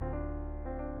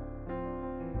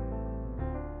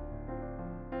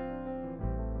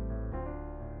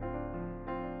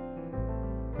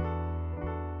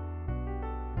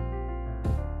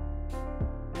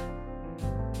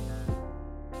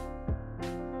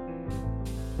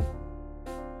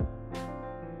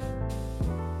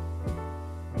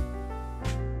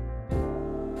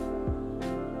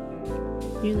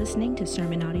You're listening to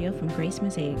sermon audio from Grace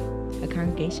Mosaic, a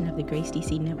congregation of the Grace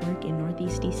DC Network in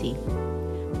Northeast DC.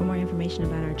 For more information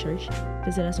about our church,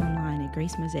 visit us online at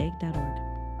gracemosaic.org.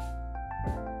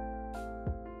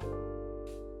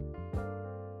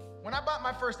 When I bought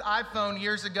my first iPhone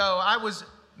years ago, I was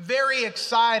very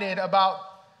excited about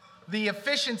the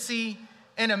efficiency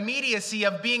and immediacy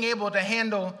of being able to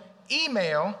handle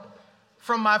email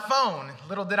from my phone.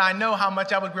 Little did I know how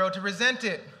much I would grow to resent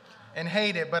it and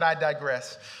hate it, but I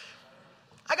digress.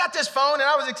 I got this phone and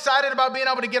I was excited about being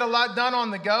able to get a lot done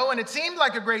on the go, and it seemed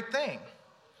like a great thing.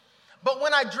 But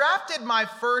when I drafted my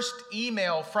first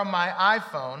email from my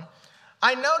iPhone,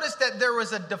 I noticed that there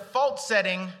was a default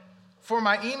setting for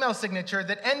my email signature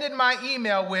that ended my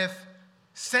email with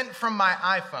 "sent from my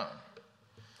iPhone."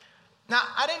 Now,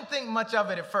 I didn't think much of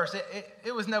it at first.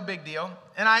 It was no big deal.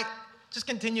 And I just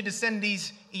continued to send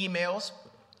these emails.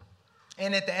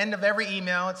 And at the end of every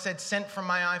email, it said "sent from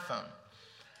my iPhone."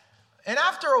 And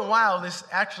after a while, this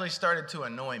actually started to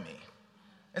annoy me.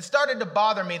 It started to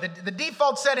bother me. The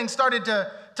default settings started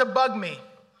to bug me.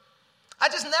 I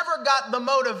just never got the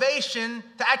motivation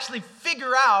to actually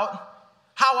figure out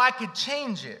how I could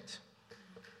change it.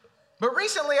 But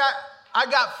recently, I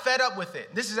got fed up with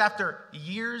it. This is after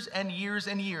years and years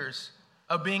and years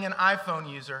of being an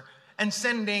iPhone user and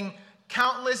sending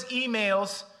countless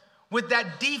emails with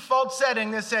that default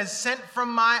setting that says "sent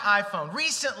from my iPhone."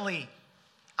 Recently,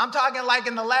 I'm talking like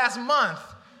in the last month,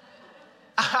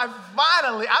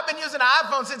 I've been using an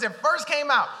iPhone since it first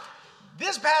came out.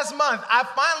 This past month, I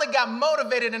finally got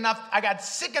motivated enough. I got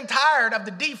sick and tired of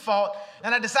the default,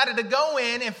 and I decided to go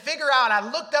in and figure out. I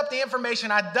looked up the information,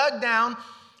 I dug down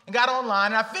and got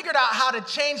online, and I figured out how to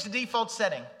change the default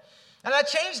setting. And I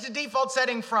changed the default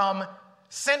setting from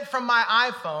 "sent from my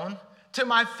iPhone" to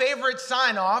my favorite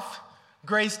sign-off,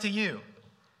 "Grace to you."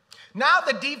 Now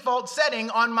the default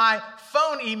setting on my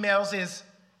phone emails is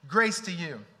 "Grace to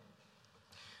you."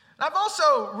 And I've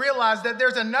also realized that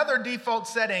there's another default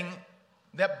setting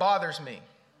that bothers me.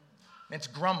 It's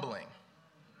grumbling.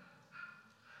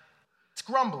 It's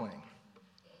grumbling.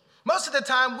 Most of the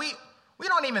time, we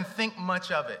don't even think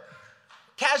much of it.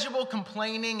 Casual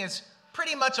complaining is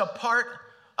pretty much a part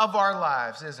of our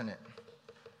lives, isn't it?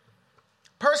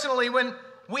 Personally, when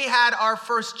we had our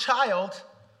first child,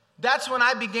 that's when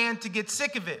I began to get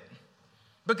sick of it,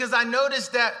 because I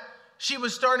noticed that she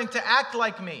was starting to act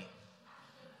like me.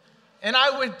 And I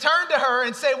would turn to her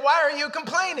and say, "Why are you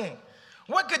complaining?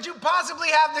 What could you possibly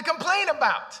have to complain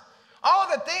about? All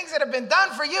the things that have been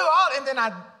done for you." And then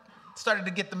I started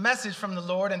to get the message from the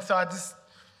Lord, and so I just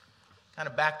kind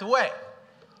of backed away.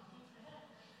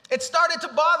 It started to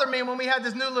bother me when we had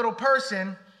this new little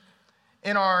person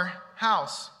in our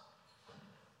house.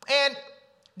 And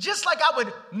just like I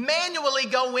would manually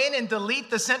go in and delete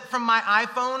the "sent from my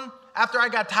iPhone" after I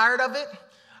got tired of it,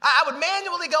 I would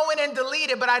manually go in and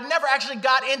delete it, but I never actually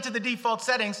got into the default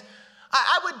settings.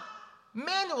 I would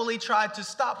manually try to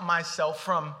stop myself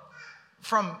from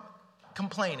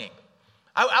complaining.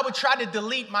 I would try to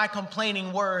delete my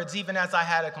complaining words even as I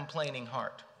had a complaining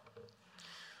heart.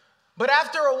 But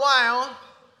after a while,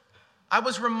 I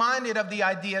was reminded of the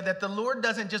idea that the Lord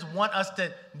doesn't just want us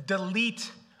to delete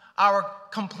our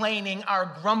complaining, our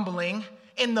grumbling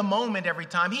in the moment every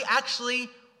time. He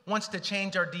actually wants to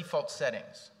change our default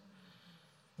settings.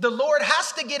 The Lord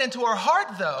has to get into our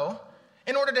heart, though,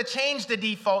 in order to change the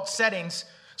default settings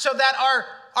so that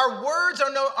our words are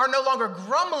no longer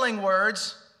grumbling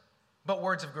words, but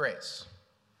words of grace.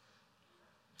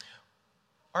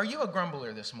 Are you a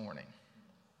grumbler this morning?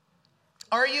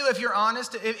 Are you, if you're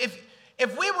honest,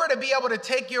 if we were to be able to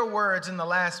take your words in the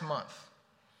last month,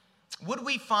 would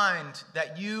we find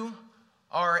that you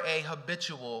are a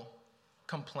habitual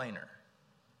complainer,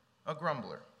 a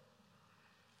grumbler?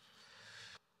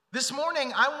 This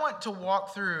morning, I want to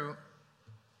walk through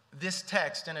this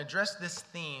text and address this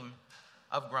theme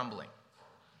of grumbling.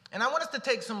 And I want us to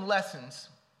take some lessons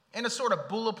in a sort of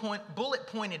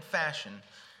bullet-pointed fashion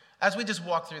as we just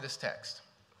walk through this text.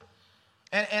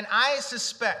 And I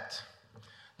suspect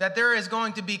that there is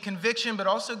going to be conviction, but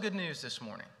also good news this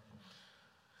morning.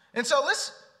 And so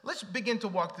let's begin to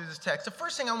walk through this text. The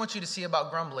first thing I want you to see about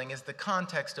grumbling is the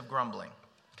context of grumbling,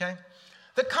 okay?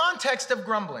 The context of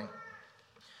grumbling.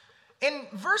 In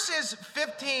verses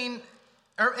 15,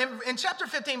 or in chapter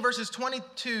 15, verses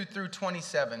 22 through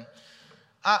 27,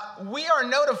 we are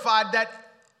notified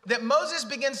that Moses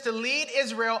begins to lead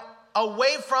Israel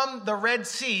away from the Red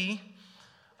Sea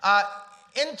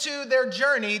into their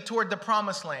journey toward the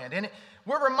Promised Land. And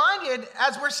we're reminded,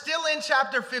 as we're still in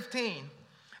chapter 15,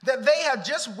 that they have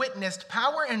just witnessed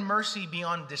power and mercy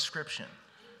beyond description.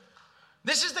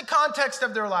 This is the context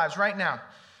of their lives right now.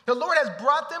 The Lord has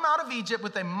brought them out of Egypt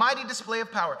with a mighty display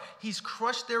of power. He's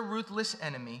crushed their ruthless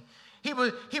enemy. He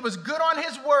was good on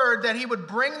his word that he would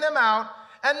bring them out,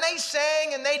 and they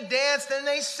sang and they danced and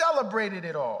they celebrated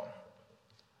it all.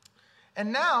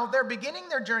 And now they're beginning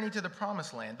their journey to the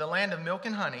promised land, the land of milk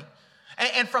and honey.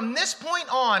 And from this point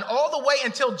on, all the way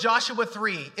until Joshua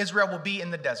 3, Israel will be in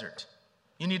the desert.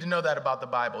 You need to know that about the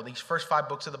Bible, these first 5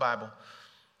 books of the Bible.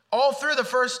 All through the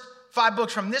first 5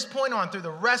 books, from this point on through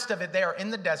the rest of it, they are in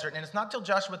the desert. And it's not till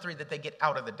Joshua 3 that they get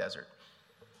out of the desert.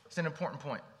 It's an important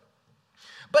point.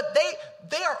 But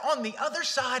they are on the other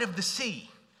side of the sea.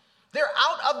 They're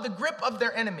out of the grip of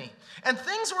their enemy. And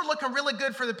things were looking really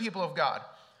good for the people of God.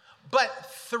 But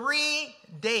 3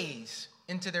 days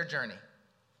into their journey,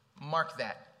 mark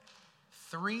that,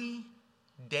 3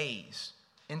 days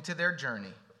into their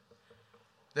journey,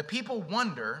 the people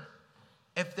wonder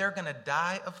if they're going to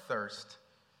die of thirst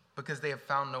because they have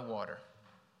found no water.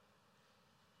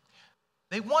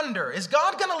 They wonder, is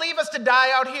God going to leave us to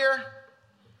die out here?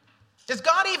 Is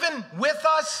God even with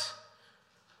us?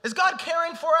 Is God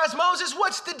caring for us? Moses,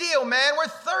 what's the deal, man? We're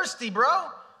thirsty, bro.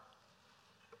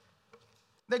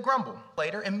 They grumble.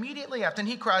 Later, immediately after, and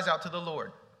he cries out to the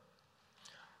Lord.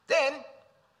 Then,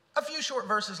 a few short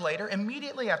verses later,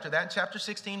 immediately after that, chapter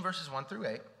 16, verses 1 through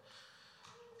 8,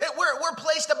 we're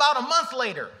placed about a month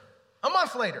later.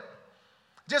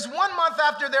 Just 1 month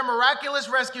after their miraculous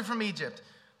rescue from Egypt,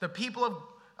 the people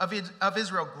of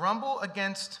Israel grumble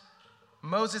against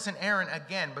Moses and Aaron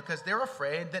again because they're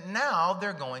afraid that now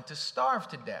they're going to starve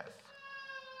to death.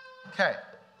 Okay.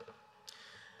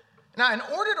 Now, in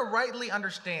order to rightly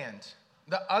understand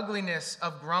the ugliness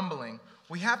of grumbling,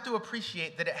 we have to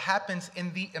appreciate that it happens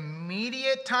in the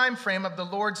immediate time frame of the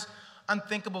Lord's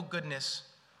unthinkable goodness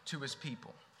to his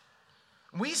people.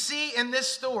 We see in this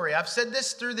story, I've said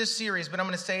this through this series, but I'm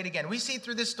going to say it again. We see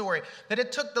through this story that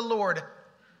it took the Lord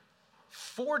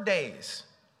 4 days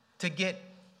to get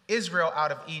Israel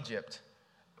out of Egypt,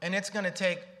 and it's going to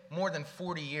take more than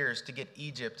 40 years to get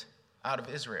Egypt out of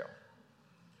Israel.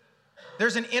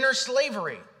 There's an inner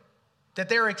slavery that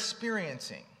they're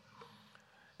experiencing.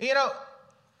 You know,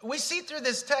 we see through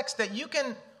this text that you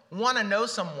can want to know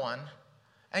someone,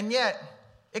 and yet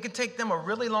it can take them a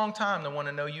really long time to want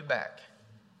to know you back.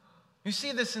 You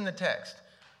see this in the text.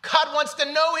 God wants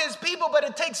to know his people, but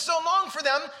it takes so long for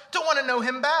them to want to know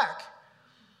him back.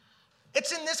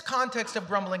 It's in this context of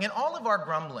grumbling, and all of our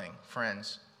grumbling,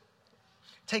 friends,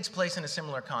 takes place in a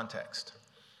similar context.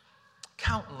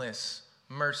 Countless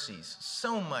mercies,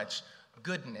 so much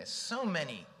goodness, so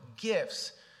many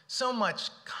gifts, so much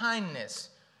kindness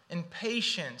and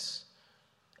patience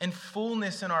and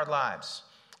fullness in our lives.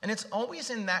 And it's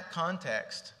always in that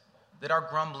context that our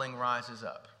grumbling rises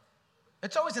up.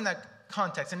 It's always in that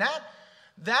context. And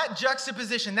that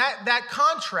juxtaposition, that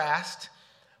contrast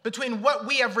between what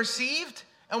we have received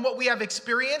and what we have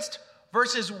experienced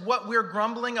versus what we're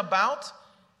grumbling about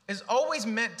is always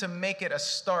meant to make it a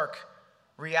stark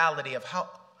reality of how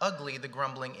ugly the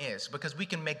grumbling is, because we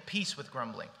can make peace with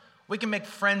grumbling. We can make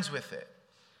friends with it.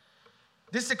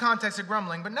 This is the context of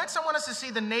grumbling. But next I want us to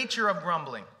see the nature of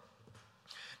grumbling.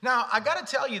 Now, I got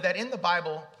to tell you that in the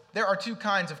Bible, there are 2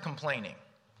 kinds of complaining,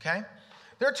 okay?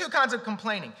 There are 2 kinds of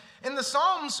complaining. In the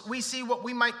Psalms, we see what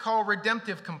we might call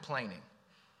redemptive complaining.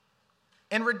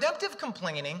 And redemptive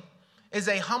complaining is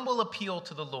a humble appeal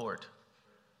to the Lord.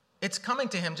 It's coming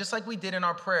to him, just like we did in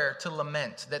our prayer, to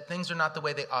lament that things are not the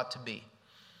way they ought to be.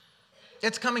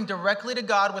 It's coming directly to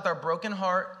God with our broken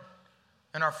heart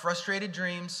and our frustrated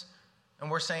dreams, and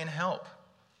we're saying, help.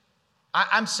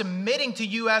 I'm submitting to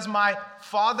you as my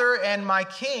Father and my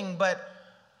King, but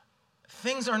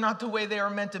things are not the way they are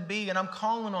meant to be, and I'm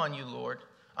calling on you, Lord.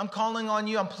 I'm calling on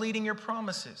you. I'm pleading your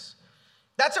promises.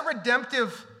 That's a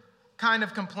redemptive kind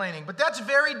of complaining, but that's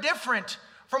very different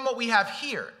from what we have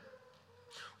here.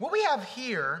 What we have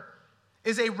here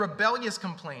is a rebellious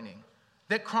complaining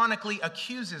that chronically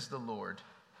accuses the Lord.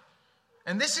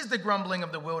 And this is the grumbling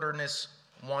of the wilderness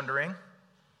wandering.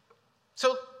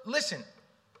 So listen,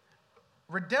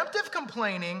 redemptive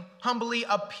complaining humbly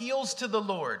appeals to the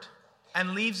Lord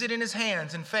and leaves it in his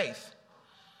hands in faith.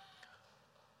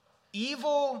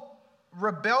 Evil,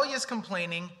 rebellious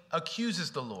complaining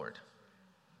accuses the Lord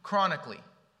chronically.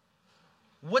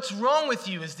 What's wrong with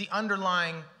you is the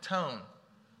underlying tone.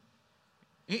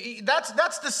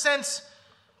 That's the sense,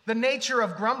 the nature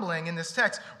of grumbling in this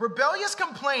text. Rebellious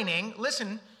complaining,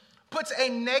 listen, puts a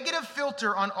negative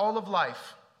filter on all of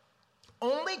life,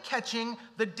 only catching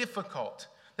the difficult,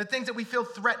 the things that we feel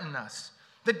threaten us,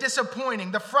 the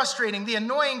disappointing, the frustrating, the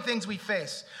annoying things we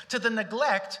face, to the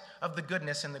neglect of the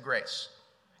goodness and the grace.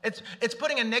 It's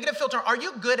putting a negative filter. Are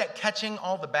you good at catching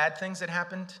all the bad things that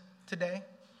happened today?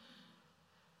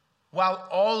 While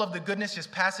all of the goodness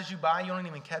just passes you by, you don't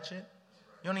even catch it.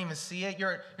 You don't even see it.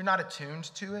 You're not attuned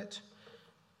to it.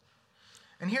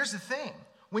 And here's the thing.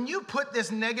 When you put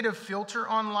this negative filter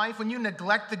on life, when you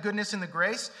neglect the goodness and the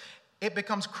grace, it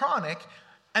becomes chronic,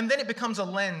 and then it becomes a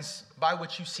lens by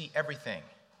which you see everything.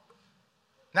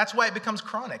 That's why it becomes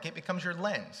chronic. It becomes your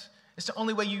lens. It's the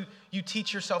only way you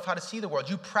teach yourself how to see the world.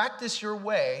 You practice your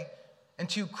way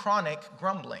into chronic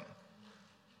grumbling.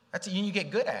 That's it. You get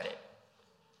good at it.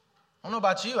 I don't know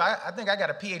about you. I think I got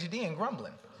a PhD in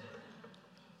grumbling.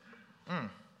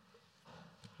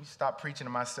 You stop preaching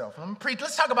to myself.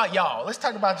 Let's talk about y'all.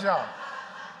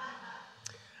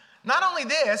 Not only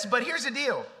this, but here's the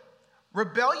deal.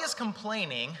 Rebellious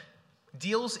complaining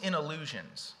deals in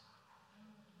illusions.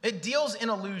 It deals in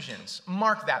illusions.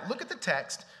 Mark that. Look at the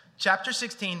text, chapter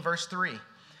 16, verse 3.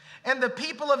 And the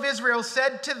people of Israel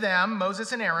said to them,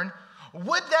 Moses and Aaron,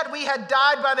 would that we had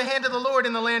died by the hand of the Lord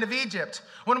in the land of Egypt,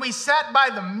 when we sat by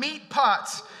the meat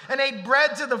pots and ate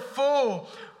bread to the full.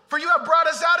 For you have brought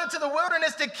us out into the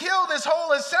wilderness to kill this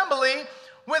whole assembly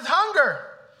with hunger.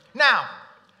 Now,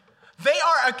 they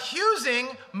are accusing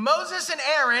Moses and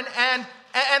Aaron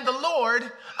and the Lord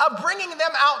of bringing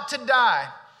them out to die.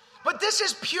 But this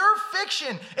is pure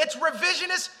fiction. It's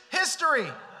revisionist history.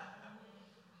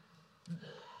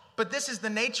 But this is the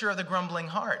nature of the grumbling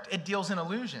heart. It deals in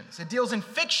illusions. It deals in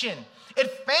fiction.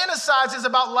 It fantasizes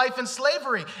about life in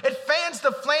slavery. It fans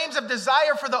the flames of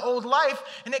desire for the old life,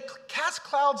 and it casts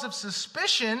clouds of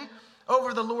suspicion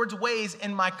over the Lord's ways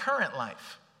in my current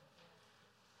life.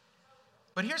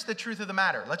 But here's the truth of the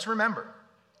matter. Let's remember.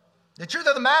 The truth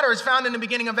of the matter is found in the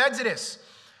beginning of Exodus.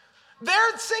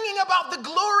 They're singing about the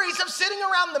glories of sitting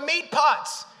around the meat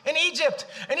pots in Egypt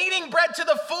and eating bread to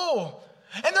the full.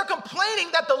 And they're complaining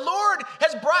that the Lord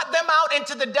has brought them out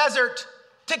into the desert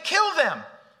to kill them.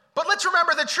 But let's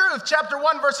remember the truth. Chapter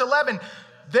 1, verse 11.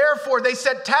 Therefore, they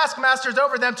set taskmasters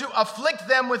over them to afflict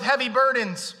them with heavy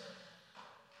burdens.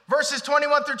 Verses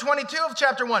 21 through 22 of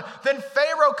chapter 1. Then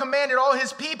Pharaoh commanded all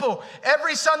his people,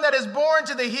 every son that is born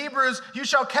to the Hebrews you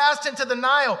shall cast into the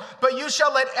Nile, but you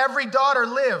shall let every daughter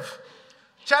live.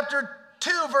 Chapter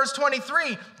 2, verse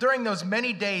 23, during those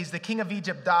many days the king of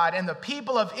Egypt died, and the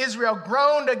people of Israel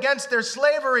groaned against their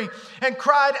slavery and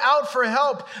cried out for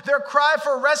help. Their cry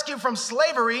for rescue from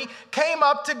slavery came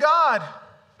up to God.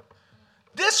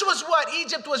 This was what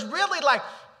Egypt was really like,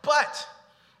 but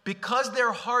because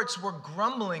their hearts were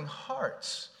grumbling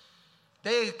hearts,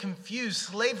 they confused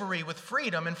slavery with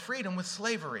freedom and freedom with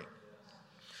slavery.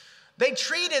 They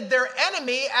treated their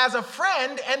enemy as a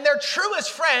friend and their truest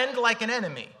friend like an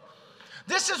enemy.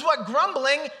 This is what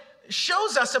grumbling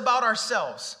shows us about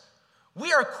ourselves.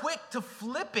 We are quick to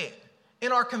flip it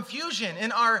in our confusion,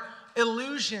 in our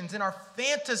illusions, in our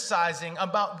fantasizing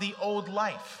about the old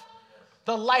life.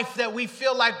 The life that we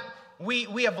feel like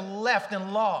we have left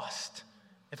and lost.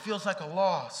 It feels like a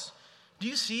loss. Do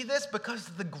you see this? Because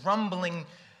of the grumbling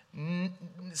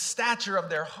stature of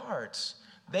their hearts,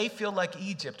 they feel like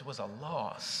Egypt was a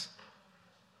loss.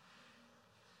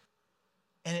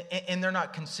 And they're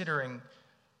not considering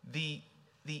the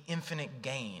infinite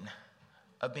gain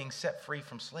of being set free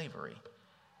from slavery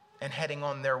and heading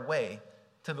on their way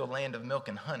to the land of milk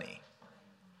and honey.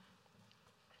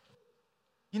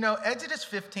 You know, Exodus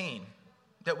 15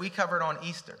 that we covered on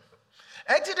Easter,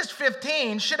 Exodus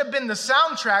 15 should have been the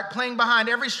soundtrack playing behind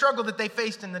every struggle that they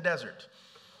faced in the desert.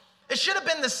 It should have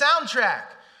been the soundtrack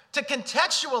to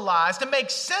contextualize, to make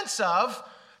sense of,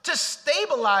 to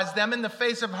stabilize them in the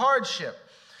face of hardship.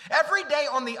 Every day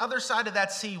on the other side of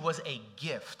that sea was a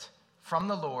gift from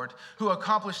the Lord, who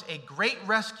accomplished a great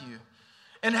rescue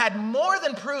and had more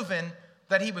than proven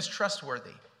that he was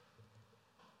trustworthy.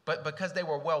 But because they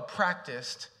were well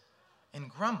practiced in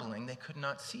grumbling, they could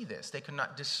not see this. They could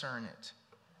not discern it.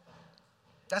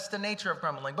 That's the nature of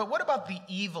grumbling. But what about the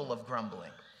evil of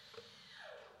grumbling?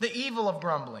 The evil of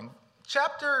grumbling.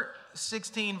 Chapter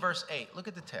 16, verse 8. Look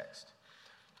at the text.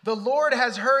 The Lord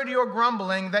has heard your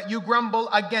grumbling, that you grumble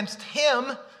against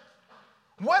him.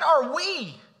 What are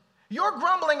we? Your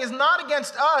grumbling is not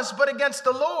against us, but against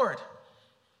the Lord.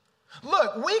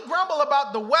 Look, we grumble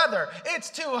about the weather. It's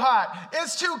too hot.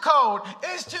 It's too cold.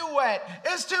 It's too wet.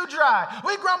 It's too dry.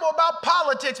 We grumble about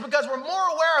politics because we're more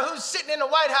aware of who's sitting in the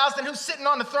White House than who's sitting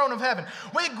on the throne of heaven.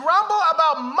 We grumble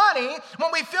about money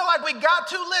when we feel like we got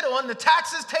too little and the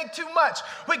taxes take too much.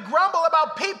 We grumble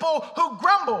about people who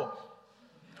grumble.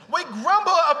 We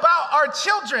grumble about our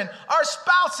children, our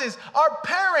spouses, our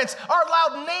parents, our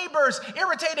loud neighbors,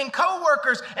 irritating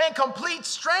coworkers, and complete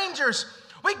strangers.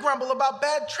 We grumble about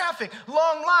bad traffic,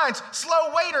 long lines,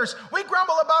 slow waiters. We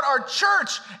grumble about our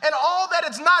church and all that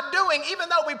it's not doing, even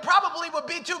though we probably would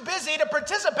be too busy to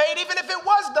participate even if it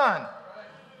was done.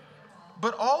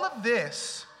 But all of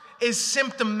this is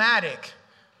symptomatic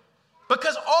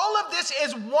because all of this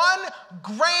is one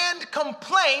grand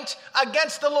complaint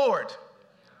against the Lord.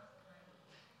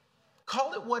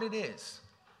 Call it what it is.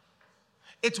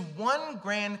 It's one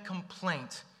grand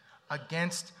complaint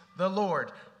against the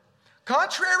Lord.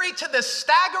 Contrary to the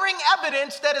staggering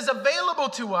evidence that is available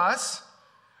to us,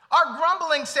 our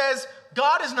grumbling says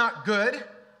God is not good,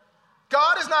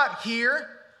 God is not here,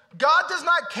 God does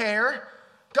not care,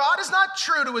 God is not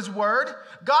true to his word,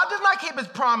 God does not keep his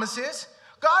promises,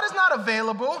 God is not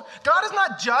available, God is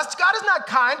not just, God is not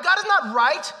kind, God is not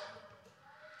right.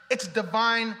 It's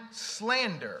divine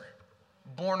slander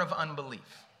born of unbelief.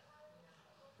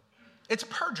 It's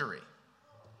perjury.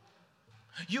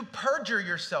 You perjure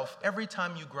yourself every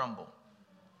time you grumble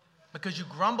because you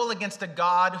grumble against a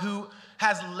God who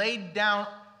has laid down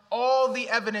all the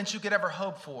evidence you could ever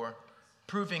hope for,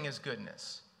 proving his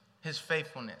goodness, his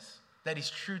faithfulness, that he's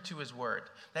true to his word,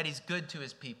 that he's good to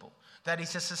his people, that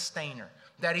he's a sustainer,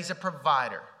 that he's a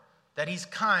provider, that he's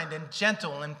kind and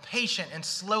gentle and patient and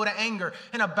slow to anger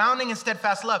and abounding in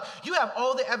steadfast love. You have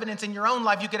all the evidence in your own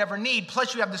life you could ever need,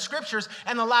 plus you have the scriptures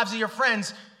and the lives of your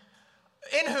friends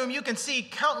in whom you can see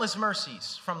countless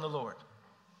mercies from the Lord.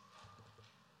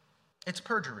 It's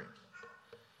perjury.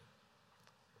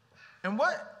 And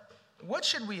what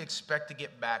should we expect to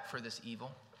get back for this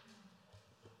evil?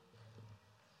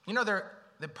 You know,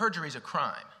 the perjury is a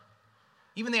crime.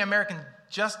 Even the American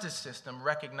justice system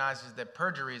recognizes that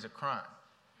perjury is a crime.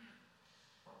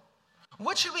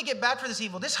 What should we get back for this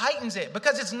evil? This heightens it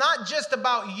because it's not just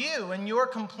about you and your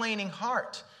complaining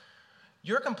heart.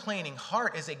 Your complaining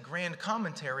heart is a grand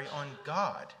commentary on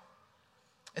God.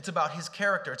 It's about his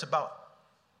character. It's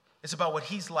about what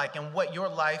he's like and what your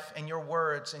life and your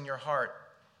words and your heart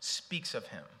speaks of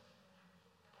him.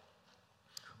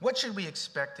 What should we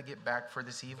expect to get back for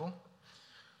this evil?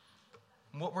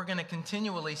 What we're going to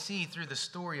continually see through the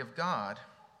story of God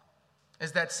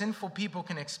is that sinful people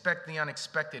can expect the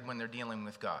unexpected when they're dealing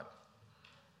with God.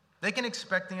 They can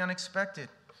expect the unexpected.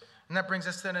 And that brings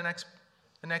us to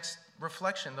the next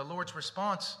reflection, the Lord's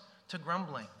response to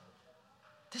grumbling.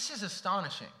 This is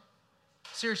astonishing.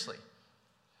 Seriously.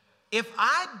 If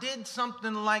I did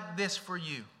something like this for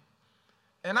you,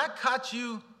 and I caught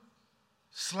you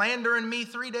slandering me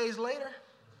 3 days later,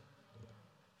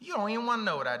 you don't even want to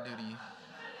know what I'd do to you.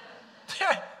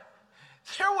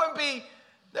 There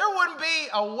wouldn't be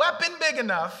a weapon big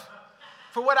enough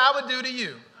for what I would do to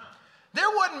you. There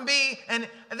wouldn't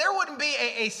be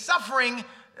a suffering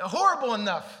horrible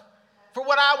enough for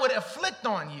what I would inflict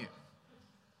on you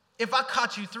if I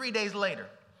caught you 3 days later.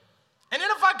 And then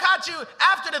if I caught you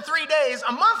after the 3 days,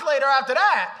 a month later after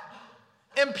that,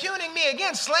 impugning me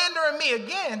again, slandering me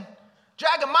again,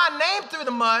 dragging my name through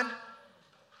the mud,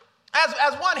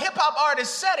 as one hip-hop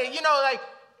artist said it, you know, like,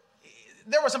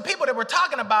 there were some people that were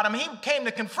talking about him. He came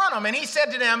to confront them, and he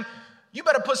said to them, you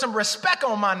better put some respect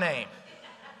on my name.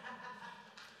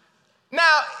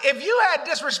 Now, if you had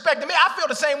disrespected me, I feel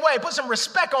the same way. Put some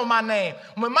respect on my name.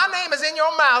 When my name is in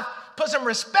your mouth, put some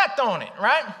respect on it,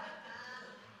 right?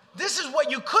 This is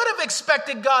what you could have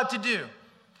expected God to do.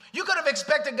 You could have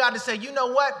expected God to say, you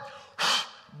know what?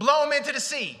 Blow them into the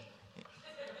sea.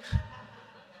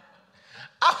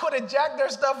 I would have jacked their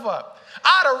stuff up.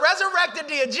 I'd have resurrected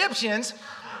the Egyptians,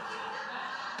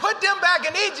 put them back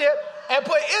in Egypt, and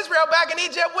put Israel back in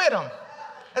Egypt with them.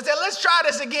 I said, let's try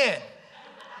this again.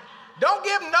 Don't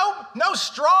give them no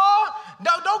straw.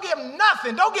 Don't give them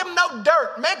nothing. Don't give them no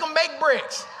dirt. Make them make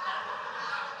bricks.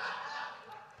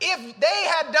 If they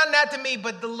had done that to me,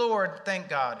 but the Lord, thank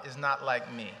God, is not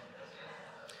like me.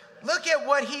 Look at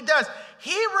what he does.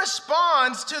 He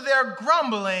responds to their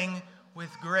grumbling with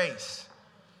grace.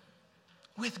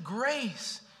 With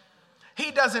grace. He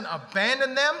doesn't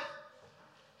abandon them.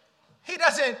 He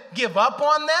doesn't give up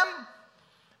on them.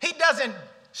 He doesn't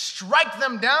strike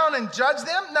them down and judge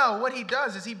them. No, what he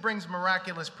does is he brings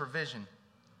miraculous provision.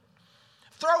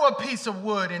 Throw a piece of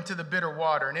wood into the bitter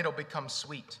water and it'll become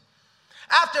sweet.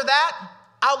 After that,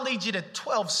 I'll lead you to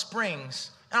 12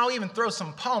 springs and I'll even throw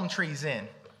some palm trees in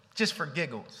just for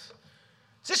giggles.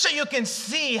 Just so you can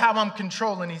see how I'm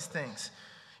controlling these things.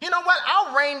 You know what?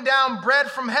 I'll rain down bread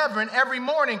from heaven every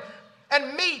morning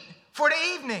and meat for the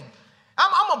evening.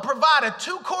 I'm going to provide a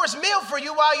 2-course meal for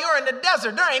you while you're in the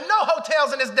desert. There ain't no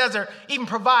hotels in this desert even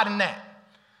providing that.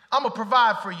 I'm going to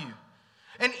provide for you.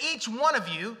 And each one of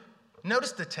you,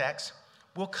 notice the text,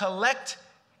 will collect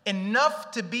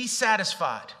enough to be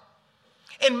satisfied.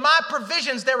 In my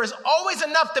provisions, there is always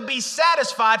enough to be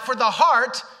satisfied for the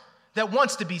heart that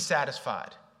wants to be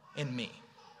satisfied in me.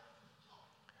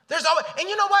 There's always, and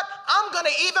you know what? I'm going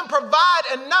to even provide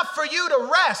enough for you to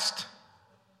rest.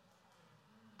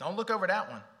 Don't look over that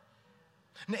one.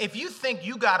 Now, if you think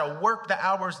you got to work the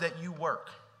hours that you work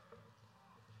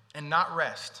and not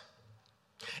rest,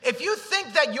 if you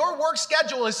think that your work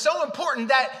schedule is so important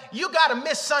that you got to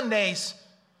miss Sundays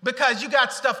because you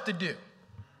got stuff to do,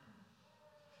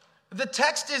 the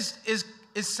text is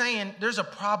saying there's a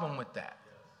problem with that.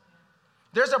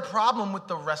 There's a problem with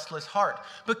the restless heart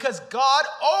because God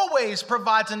always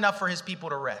provides enough for his people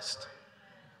to rest.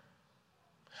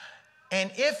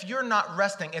 And if you're not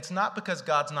resting, it's not because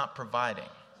God's not providing.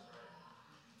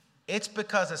 It's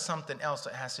because of something else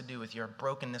that has to do with your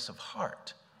brokenness of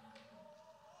heart.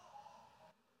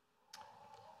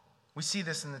 We see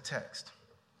this in the text.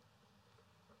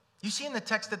 You see in the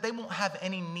text that they won't have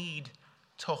any need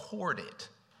to hoard it.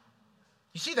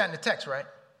 You see that in the text, right?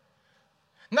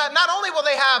 Not only will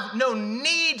they have no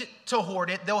need to hoard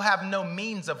it, they'll have no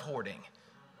means of hoarding.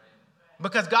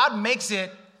 Because God makes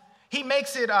it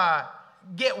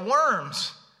get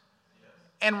worms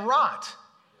and rot.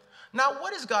 Now,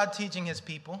 what is God teaching his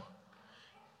people?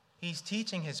 He's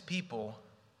teaching his people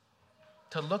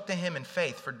to look to him in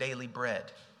faith for daily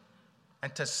bread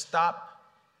and to stop.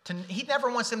 He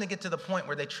never wants them to get to the point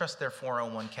where they trust their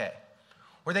 401k,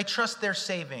 where they trust their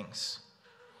savings,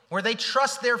 where they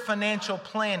trust their financial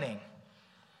planning.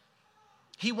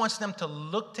 He wants them to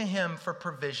look to him for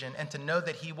provision and to know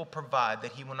that he will provide,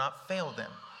 that he will not fail them.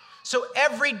 So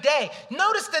every day,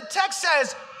 notice the text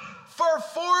says, for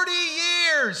 40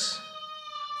 years,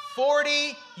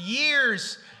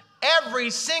 every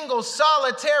single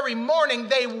solitary morning,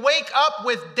 they wake up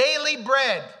with daily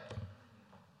bread.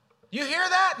 You hear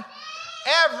that?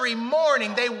 Every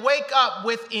morning, they wake up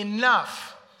with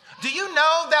enough. Do you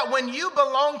know that when you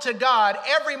belong to God,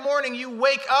 every morning you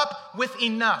wake up with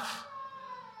enough?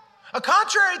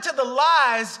 Contrary to the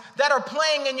lies that are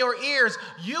playing in your ears,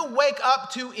 you wake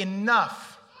up to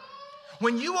enough.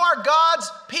 When you are God's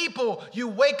people, you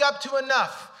wake up to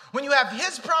enough. When you have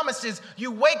his promises,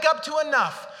 you wake up to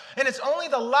enough. And it's only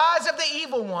the lies of the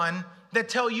evil one that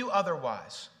tell you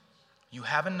otherwise. You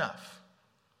have enough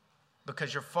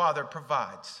because your Father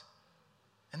provides.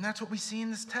 And that's what we see in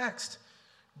this text.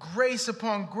 Grace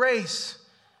upon grace.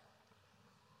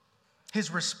 His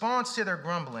response to their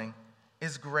grumbling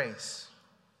is grace.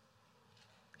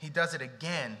 He does it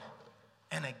again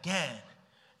and again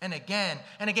and again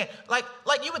and again. Like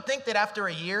you would think that after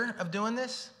a year of doing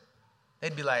this,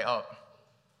 they'd be like, oh,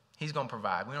 he's going to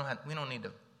provide. We don't need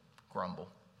to grumble.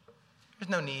 There's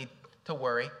no need to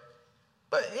worry.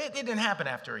 But it didn't happen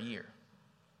after a year.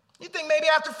 You think maybe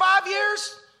after 5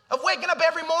 years of waking up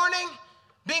every morning,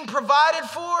 being provided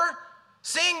for,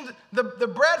 seeing the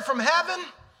bread from heaven,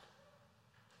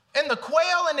 and the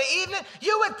quail in the evening,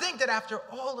 you would think that after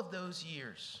all of those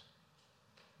years,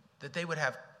 that they would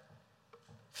have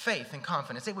faith and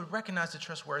confidence. They would recognize the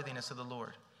trustworthiness of the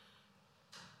Lord.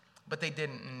 But they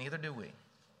didn't, and neither do we.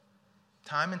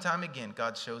 Time and time again,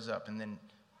 God shows up, and then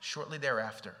shortly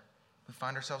thereafter, we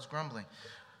find ourselves grumbling.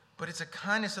 But it's a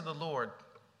kindness of the Lord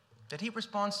that he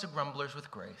responds to grumblers with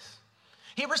grace.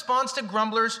 He responds to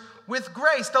grumblers with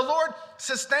grace. The Lord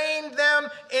sustained them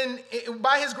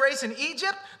by his grace in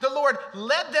Egypt. The Lord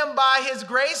led them by his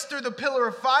grace through the pillar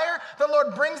of fire. The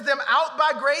Lord brings them out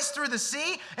by grace through the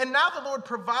sea. And now the Lord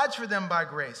provides for them by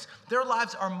grace. Their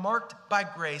lives are marked by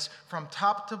grace from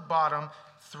top to bottom,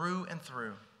 through and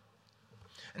through.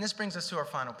 And this brings us to our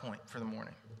final point for the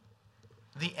morning.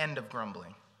 The end of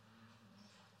grumbling.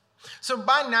 So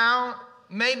by now,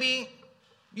 maybe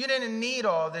you didn't need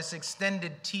all this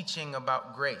extended teaching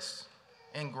about grace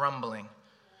and grumbling.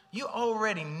 You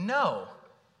already know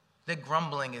that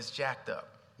grumbling is jacked up.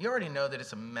 You already know that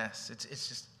it's a mess. It's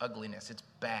just ugliness. It's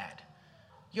bad.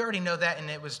 You already know that, and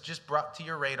it was just brought to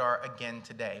your radar again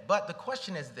today. But the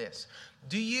question is this.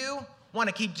 Do you want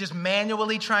to keep just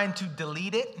manually trying to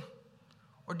delete it?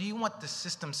 Or do you want the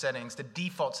system settings, the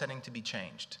default setting, to be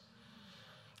changed?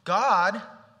 God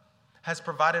has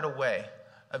provided a way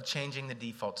of changing the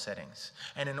default settings.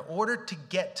 And in order to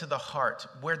get to the heart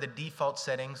where the default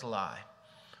settings lie,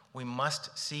 we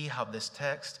must see how this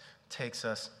text takes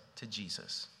us to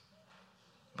Jesus.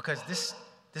 Because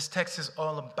this text is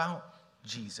all about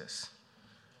Jesus.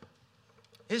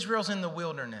 Israel's in the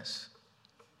wilderness.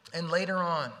 And later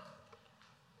on,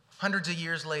 hundreds of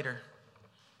years later,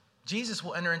 Jesus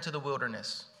will enter into the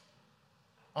wilderness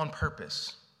on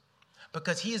purpose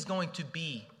because he is going to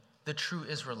be the true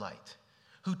Israelite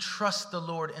who trust the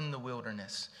Lord in the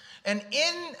wilderness. And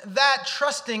in that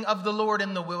trusting of the Lord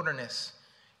in the wilderness,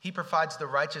 he provides the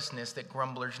righteousness that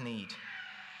grumblers need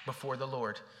before the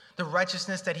Lord, the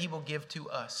righteousness that he will give to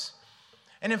us.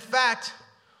 And in fact,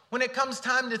 when it comes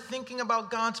time to thinking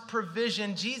about God's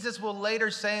provision, Jesus will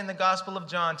later say in the Gospel of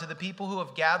John to the people who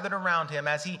have gathered around him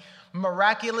as he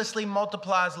miraculously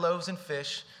multiplies loaves and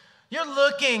fish, you're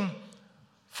looking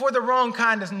for the wrong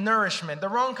kind of nourishment, the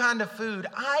wrong kind of food.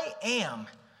 I am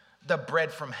the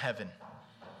bread from heaven.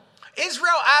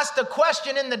 Israel asked a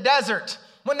question in the desert.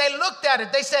 When they looked at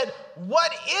it, they said,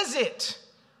 what is it?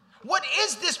 What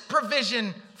is this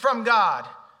provision from God?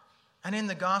 And in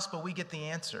the gospel, we get the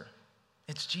answer.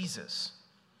 It's Jesus.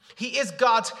 He is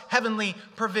God's heavenly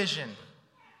provision.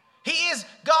 He is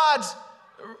God's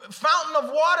fountain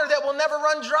of water that will never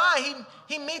run dry.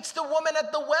 He meets the woman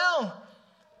at the well.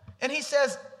 And he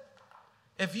says,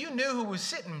 if you knew who was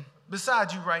sitting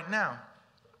beside you right now,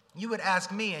 you would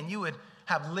ask me and you would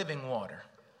have living water.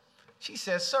 She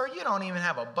says, sir, you don't even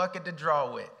have a bucket to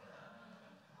draw with.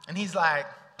 And he's like,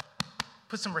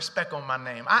 put some respect on my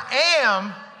name. I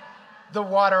am the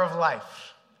water of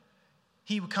life.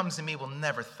 He who comes to me will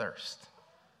never thirst.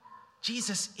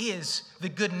 Jesus is the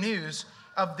good news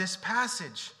of this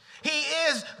passage. He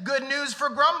is good news for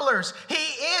grumblers. He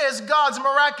is God's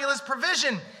miraculous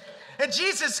provision. And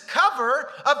Jesus' cover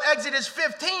of Exodus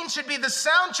 15 should be the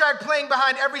soundtrack playing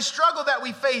behind every struggle that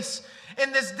we face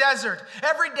in this desert.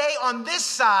 Every day on this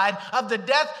side of the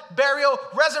death, burial,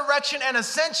 resurrection, and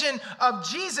ascension of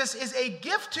Jesus is a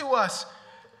gift to us.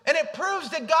 And it proves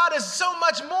that God is so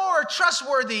much more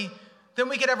trustworthy than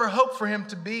we could ever hope for him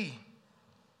to be.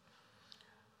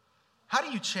 How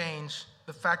do you change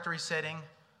the factory setting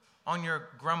on your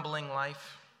grumbling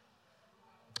life?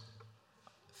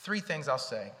 3 things I'll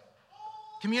say.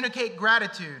 Communicate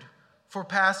gratitude for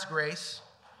past grace,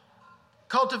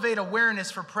 cultivate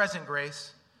awareness for present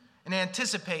grace, and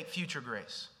anticipate future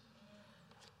grace.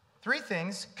 3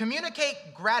 things. Communicate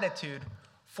gratitude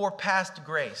for past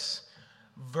grace.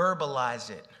 Verbalize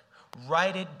it.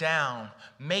 Write it down.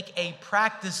 Make a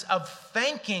practice of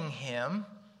thanking him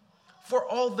for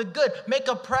all the good. Make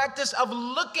a practice of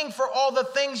looking for all the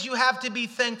things you have to be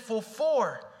thankful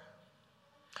for.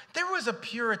 There was a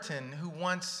Puritan who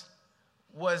once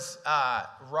was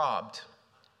robbed.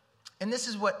 And this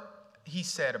is what he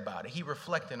said about it. He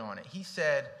reflected on it. He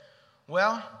said,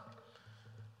 well,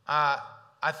 I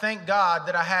thank God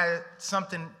that I had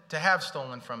something to have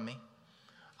stolen from me.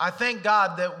 I thank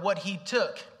God that what he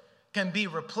took can be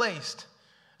replaced.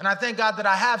 And I thank God that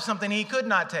I have something he could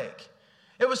not take.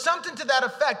 It was something to that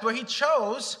effect where he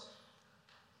chose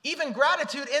even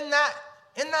gratitude in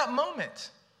that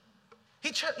moment.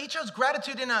 He chose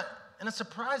gratitude in a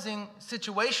surprising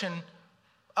situation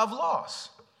of loss.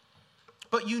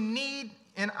 But you need,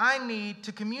 and I need,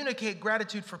 to communicate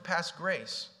gratitude for past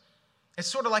grace. It's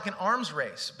sort of like an arms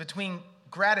race between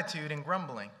gratitude and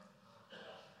grumbling.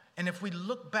 And if we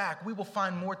look back, we will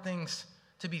find more things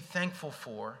to be thankful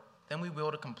for than we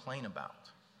will to complain about.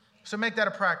 So make that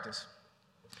a practice.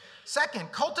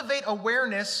 Second, cultivate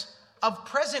awareness of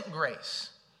present grace.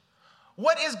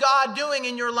 What is God doing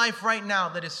in your life right now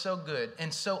that is so good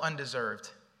and so undeserved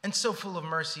and so full of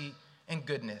mercy and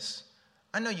goodness?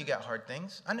 I know you got hard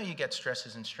things. I know you got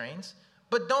stresses and strains.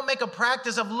 But don't make a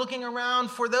practice of looking around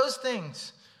for those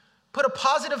things. Put a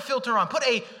positive filter on. Put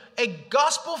a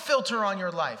gospel filter on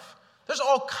your life. There's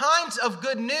all kinds of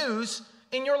good news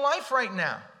in your life right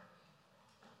now.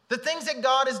 The things that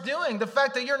God is doing, the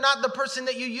fact that you're not the person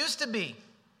that you used to be,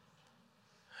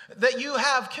 that you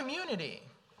have community,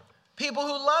 people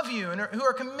who love you and who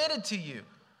are committed to you,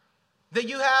 that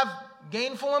you have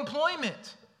gainful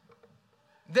employment,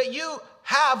 that you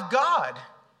have God,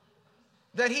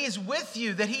 that he is with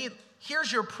you, that he hears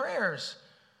your prayers,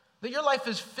 that your life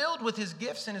is filled with his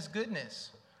gifts and his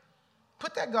goodness.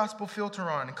 Put that gospel filter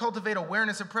on and cultivate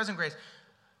awareness of present grace.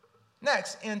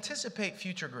 Next, anticipate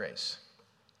future grace.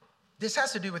 This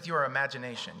has to do with your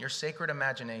imagination, your sacred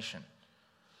imagination.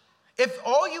 If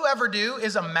all you ever do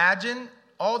is imagine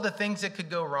all the things that could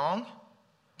go wrong,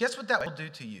 guess what that will do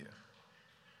to you?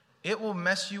 It will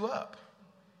mess you up.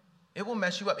 It will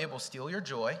mess you up. It will steal your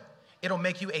joy. It'll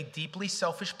make you a deeply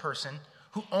selfish person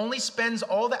who only spends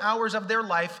all the hours of their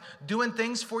life doing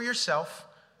things for yourself.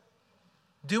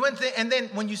 And then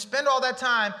when you spend all that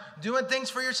time doing things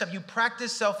for yourself, you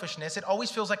practice selfishness. It always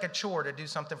feels like a chore to do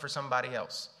something for somebody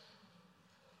else.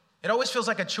 It always feels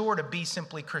like a chore to be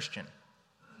simply Christian.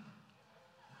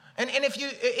 And if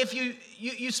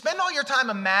you spend all your time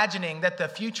imagining that the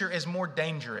future is more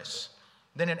dangerous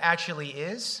than it actually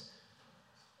is,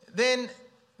 then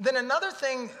another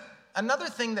thing another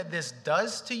thing that this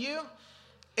does to you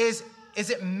is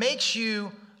it makes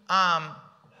you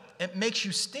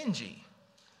stingy.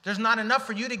 There's not enough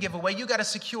for you to give away. You got to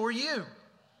secure you.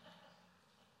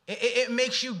 It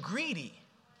makes you greedy.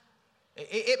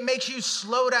 It makes you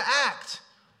slow to act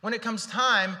when it comes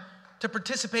time to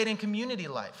participate in community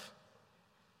life.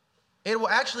 It will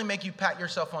actually make you pat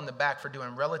yourself on the back for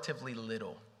doing relatively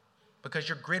little because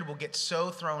your grid will get so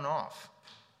thrown off.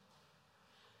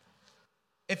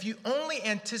 If you only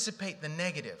anticipate the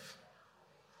negative,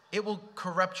 it will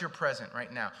corrupt your present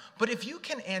right now. But if you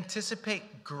can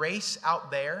anticipate grace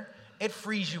out there, it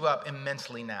frees you up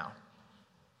immensely now.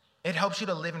 It helps you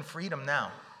to live in freedom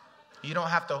now. You don't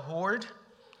have to hoard.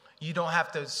 You don't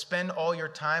have to spend all your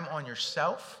time on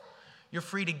yourself. You're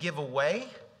free to give away.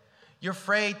 You're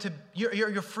free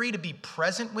to be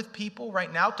present with people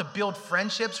right now, to build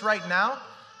friendships right now.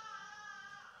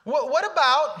 What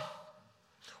about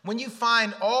when you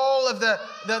find all of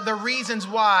the reasons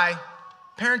why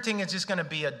parenting is just going to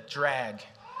be a drag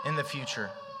in the future?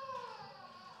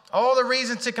 All the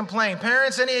reasons to complain.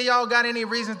 Parents, any of y'all got any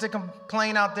reasons to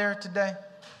complain out there today?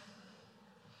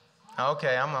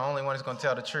 Okay, I'm the only one who's going to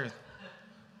tell the truth.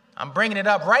 I'm bringing it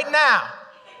up right now.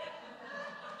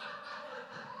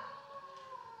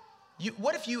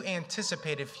 What if you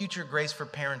anticipated future grace for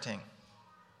parenting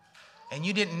and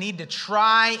you didn't need to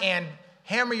try and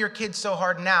hammer your kids so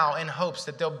hard now in hopes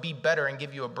that they'll be better and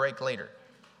give you a break later?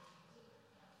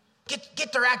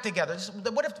 Get their act together.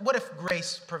 What if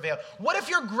grace prevailed? What if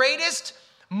your greatest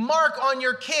mark on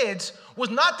your kids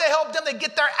was not to help them to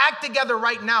get their act together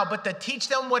right now, but to teach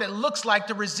them what it looks like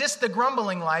to resist the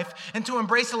grumbling life and to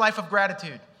embrace a life of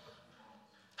gratitude?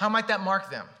 How might that mark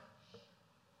them?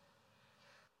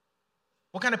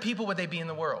 What kind of people would they be in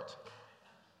the world?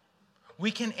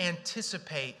 We can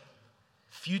anticipate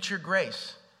future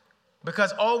grace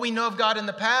because all we know of God in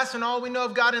the past and all we know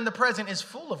of God in the present is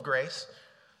full of grace.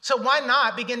 So why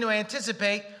not begin to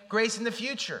anticipate grace in the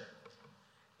future?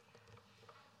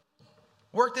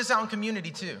 Work this out in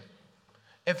community too.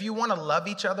 If you want to love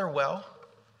each other well,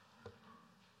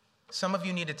 some of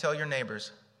you need to tell your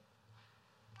neighbors,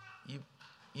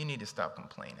 you need to stop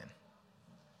complaining.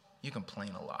 You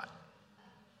complain a lot.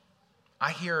 I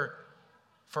hear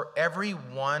for every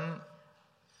one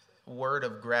word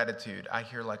of gratitude, I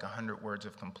hear like 100 words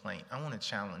of complaint. I want to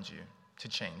challenge you to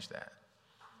change that.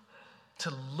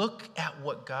 To look at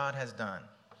what God has done.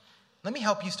 Let me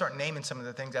help you start naming some of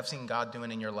the things I've seen God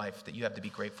doing in your life that you have to be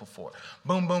grateful for.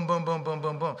 Boom, boom, boom, boom, boom,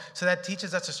 boom, boom. So that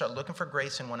teaches us to start looking for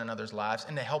grace in one another's lives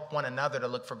and to help one another to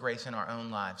look for grace in our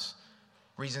own lives.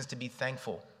 Reasons to be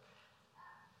thankful.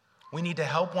 We need to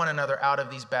help one another out of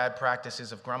these bad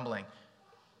practices of grumbling.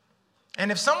 And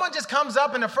if someone just comes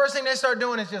up and the first thing they start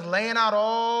doing is just laying out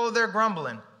all their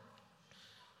grumbling,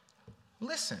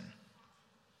 listen.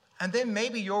 And then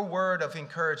maybe your word of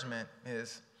encouragement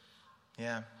is,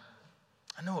 yeah,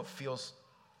 I know it feels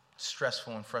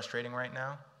stressful and frustrating right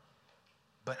now,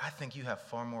 but I think you have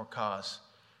far more cause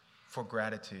for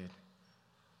gratitude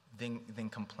than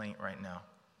complaint right now.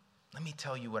 Let me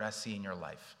tell you what I see in your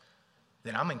life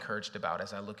that I'm encouraged about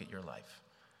as I look at your life.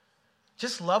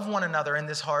 Just love one another in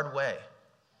this hard way.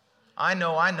 I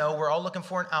know, we're all looking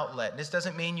for an outlet. This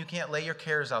doesn't mean you can't lay your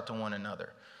cares out to one another.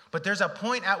 But there's a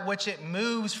point at which it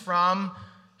moves from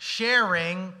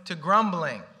sharing to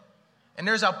grumbling. And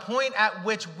there's a point at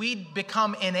which we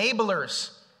become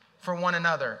enablers for one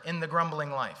another in the grumbling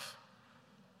life.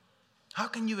 How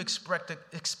can you expect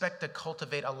to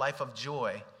cultivate a life of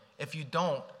joy if you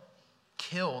don't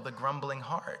kill the grumbling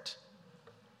heart?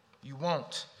 You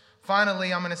won't.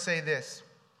 Finally, I'm going to say this.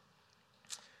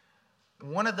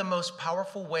 One of the most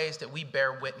powerful ways that we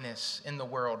bear witness in the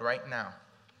world right now,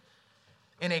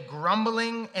 in a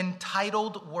grumbling,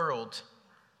 entitled world,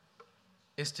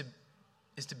 is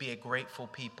to be a grateful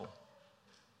people,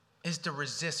 is to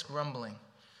resist grumbling.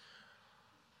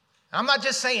 I'm not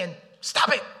just saying, stop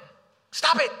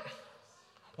it.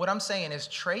 What I'm saying is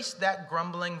trace that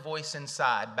grumbling voice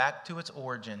inside back to its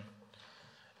origin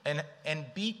and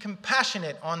be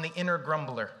compassionate on the inner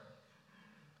grumbler.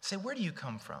 Say, where do you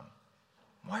come from?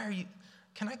 Why are you,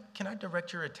 can I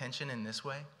direct your attention in this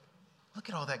way? Look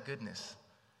at all that goodness.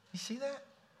 You see that?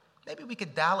 Maybe we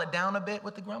could dial it down a bit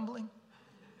with the grumbling.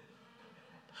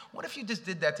 What if you just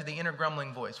did that to the inner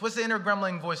grumbling voice? What's the inner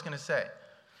grumbling voice going to say?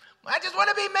 I just want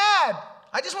to be mad.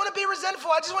 I just want to be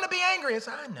resentful. I just want to be angry. It's,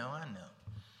 I know.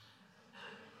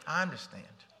 I understand.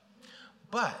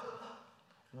 But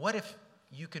what if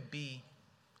you could be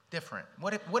different?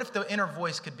 What if the inner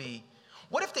voice could be,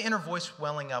 what if the inner voice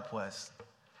welling up was,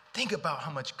 think about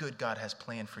how much good God has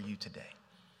planned for you today.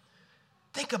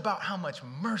 Think about how much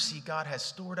mercy God has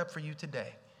stored up for you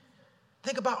today.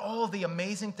 Think about all the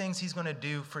amazing things he's going to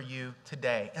do for you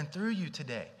today and through you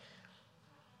today.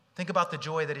 Think about the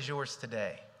joy that is yours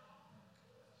today.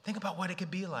 Think about what it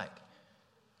could be like.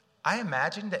 I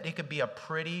imagine that it could be a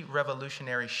pretty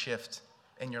revolutionary shift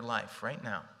in your life right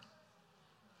now.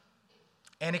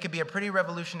 And it could be a pretty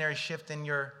revolutionary shift in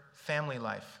your family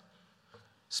life.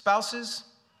 Spouses,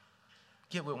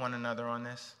 get with one another on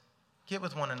this. Get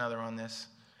with one another on this.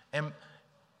 And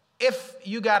if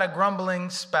you got a grumbling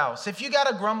spouse, if you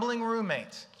got a grumbling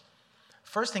roommate,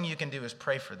 first thing you can do is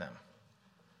pray for them.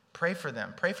 Pray for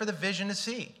them. Pray for the vision to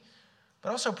see.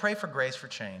 But also pray for grace for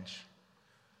change.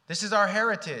 This is our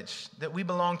heritage, that we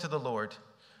belong to the Lord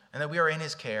and that we are in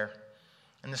his care.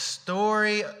 And the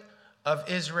story of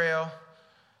Israel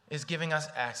is giving us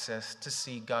access to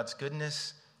see God's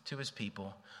goodness to his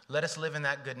people. Let us live in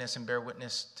that goodness and bear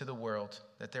witness to the world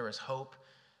that there is hope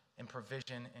and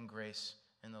provision and grace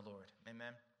in the Lord.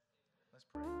 Amen. Let's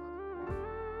pray.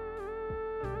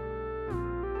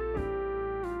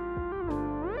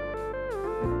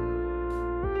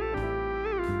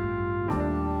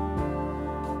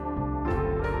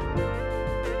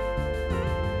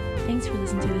 Thanks for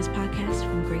listening to this podcast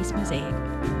from Grace Mosaic.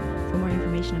 For more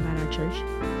information about our church,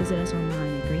 visit us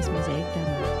online at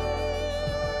gracemosaic.org.